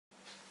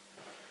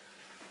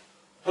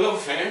Hello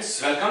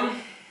friends,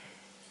 welcome.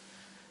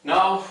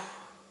 Now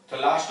the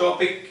last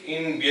topic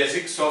in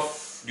basics of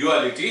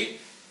duality,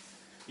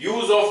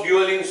 use of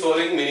dual in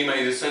solving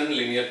minimization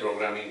linear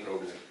programming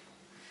problem.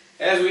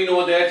 As we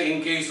know that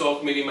in case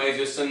of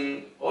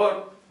minimization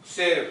or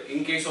say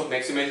in case of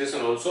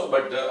maximization also,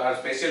 but our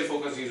special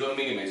focus is on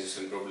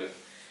minimization problem.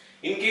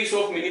 In case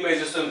of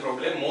minimization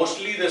problem,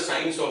 mostly the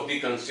signs of the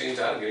constraints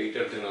are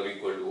greater than or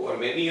equal to, or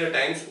many a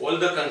times all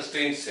the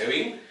constraints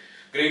having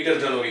greater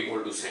than or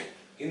equal to sign.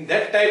 In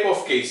that type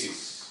of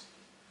cases,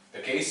 the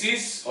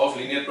cases of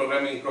linear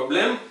programming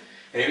problem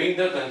having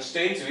the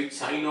constraints with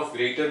sign of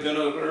greater than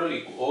or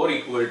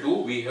equal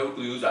to, we have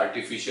to use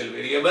artificial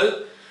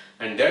variable,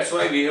 and that's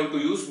why we have to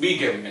use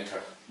BCom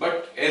method.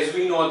 But as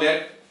we know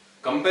that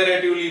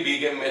comparatively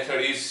BCom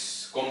method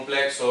is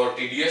complex or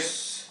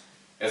tedious,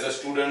 as a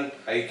student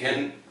I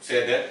can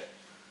say that.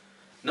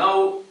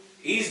 Now,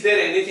 is there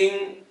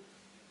anything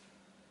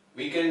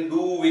we can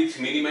do with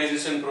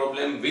minimization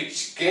problem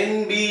which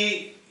can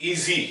be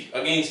easy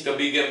against the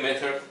BCom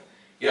method?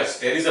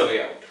 Yes, there is a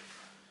way out.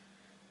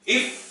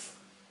 If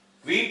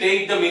we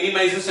take the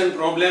minimization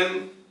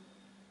problem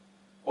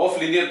of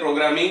linear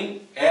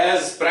programming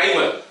as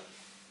primal,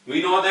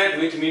 we know that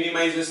with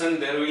minimization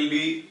there will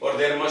be or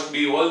there must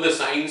be all the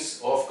signs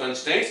of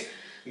constraints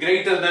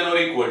greater than or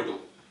equal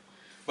to.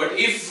 But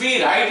if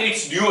we write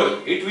its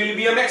dual, it will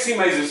be a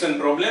maximization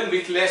problem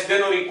with less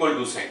than or equal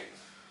to sign.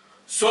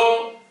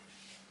 So,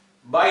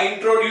 by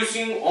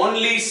introducing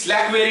only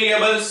slack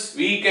variables,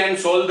 we can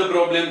solve the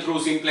problem through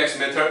simplex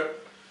method.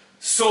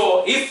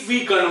 So, if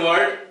we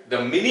convert the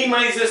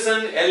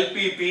minimization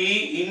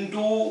LPP into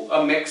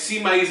a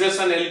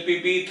maximization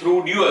LPP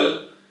through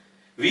dual,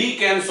 we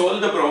can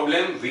solve the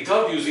problem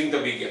without using the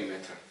BCom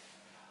method.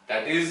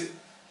 That is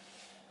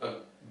a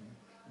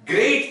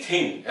great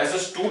thing. As a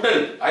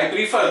student, I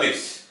prefer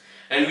this.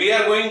 And we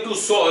are going to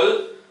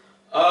solve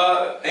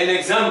an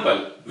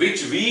example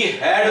which we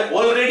had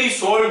already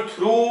solved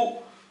through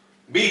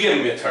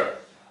BCom method.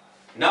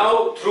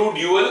 Now through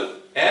dual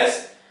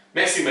as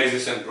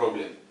maximization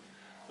problem.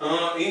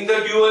 In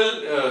the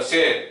dual,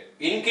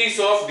 in case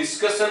of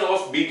discussion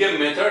of BCom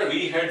method,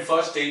 we had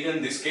first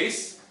taken this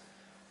case.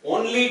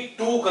 Only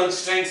two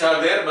constraints are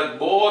there, but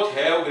both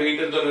have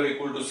greater than or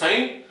equal to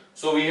sign.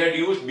 So we had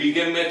used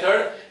BCom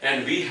method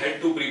and we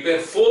had to prepare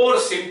 4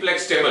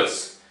 simplex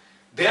tables.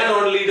 Then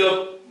only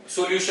the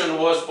solution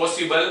was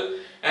possible,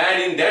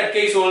 and in that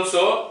case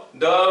also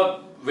the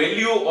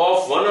value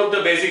of one of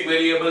the basic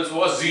variables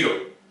was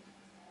 0.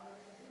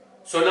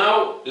 So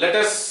now let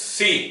us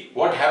see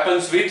what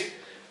happens with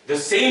the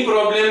same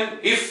problem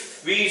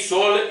if we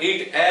solve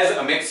it as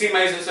a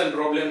maximization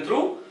problem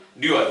through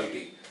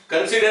duality.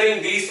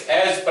 Considering this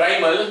as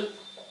primal,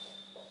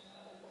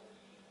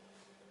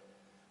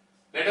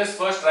 let us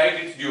first write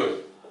its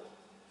dual.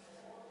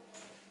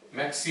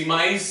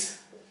 Maximize,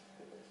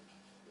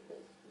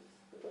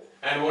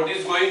 and what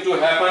is going to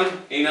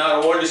happen in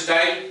our old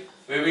style?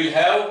 We will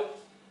have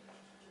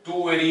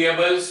two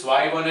variables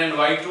y1 and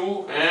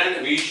y2,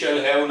 and we shall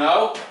have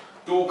now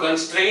two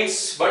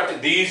constraints,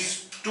 but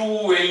these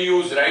two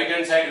values, right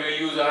hand side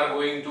values, are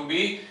going to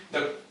be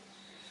the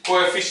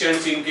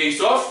coefficients in case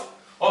of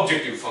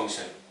objective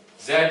function.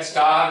 Z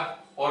star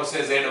or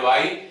say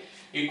zy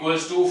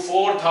equals to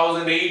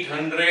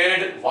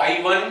 4800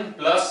 y1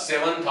 plus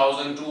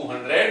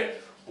 7200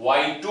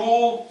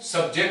 y2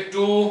 subject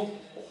to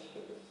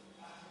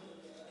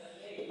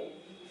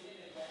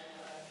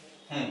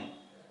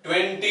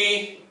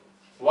 20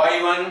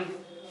 y1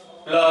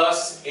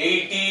 plus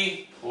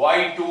 80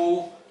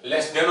 y2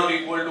 less than or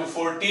equal to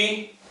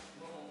 40,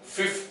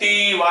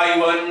 50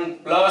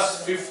 y1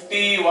 plus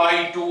 50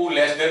 y2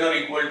 less than or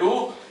equal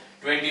to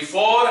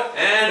 24,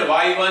 and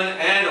y1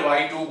 and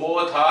y2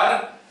 both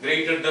are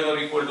greater than or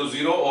equal to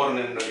 0 or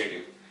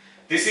non-negative.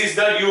 This is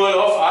the dual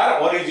of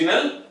our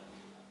original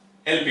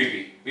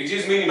LPP, which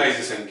is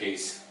minimization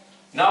case.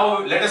 Now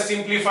let us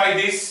simplify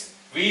this.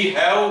 We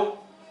have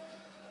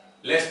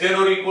less than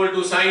or equal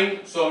to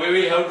sign, so we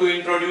will have to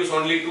introduce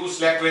only two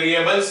slack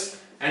variables,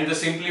 and the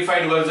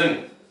simplified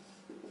version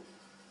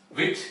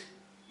with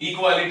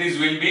equalities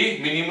will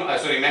be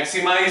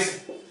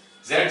maximize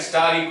Z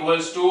star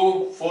equals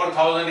to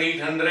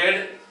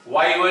 4800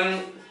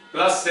 y1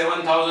 plus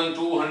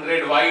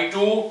 7200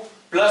 y2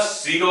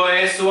 plus 0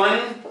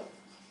 s1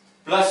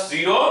 plus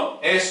 0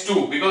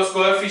 s2, because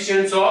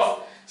coefficients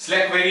of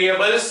slack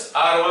variables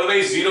are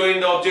always 0 in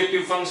the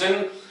objective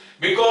function,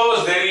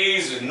 because there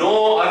is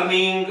no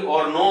earning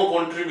or no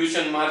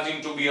contribution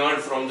margin to be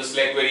earned from the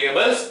slack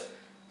variables.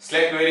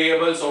 Slack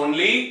variables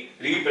only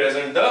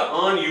represent the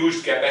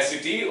unused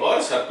capacity or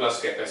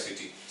surplus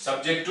capacity.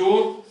 Subject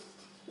to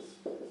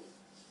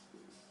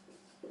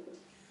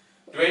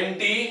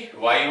 20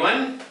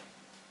 y1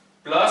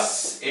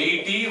 plus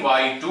 80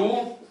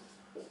 y2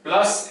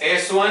 plus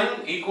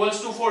s1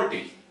 equals to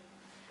 40,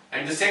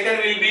 and the second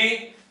will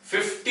be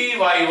 50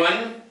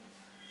 y1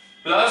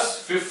 plus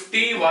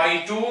 50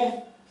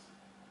 y2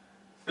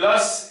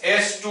 plus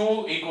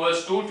s2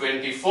 equals to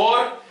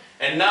 24,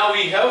 and now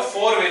we have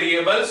four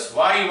variables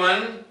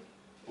y1,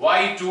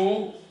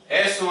 y2,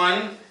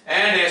 S1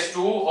 and S2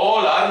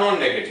 all are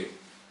non-negative.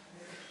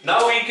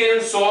 Now we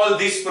can solve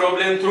this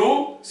problem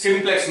through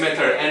simplex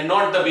method and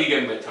not the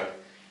bmym method.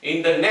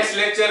 In the next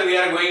lecture we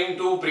are going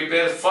to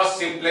prepare first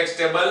simplex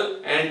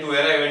table and to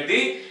arrive at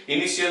the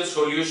initial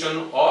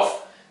solution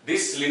of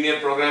this linear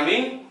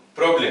programming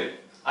problem.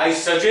 I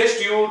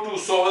suggest you to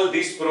solve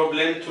this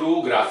problem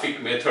through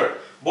graphic method.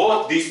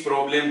 Both this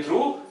problem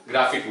through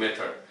graphic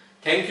method.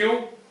 Thank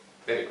you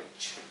very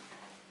much.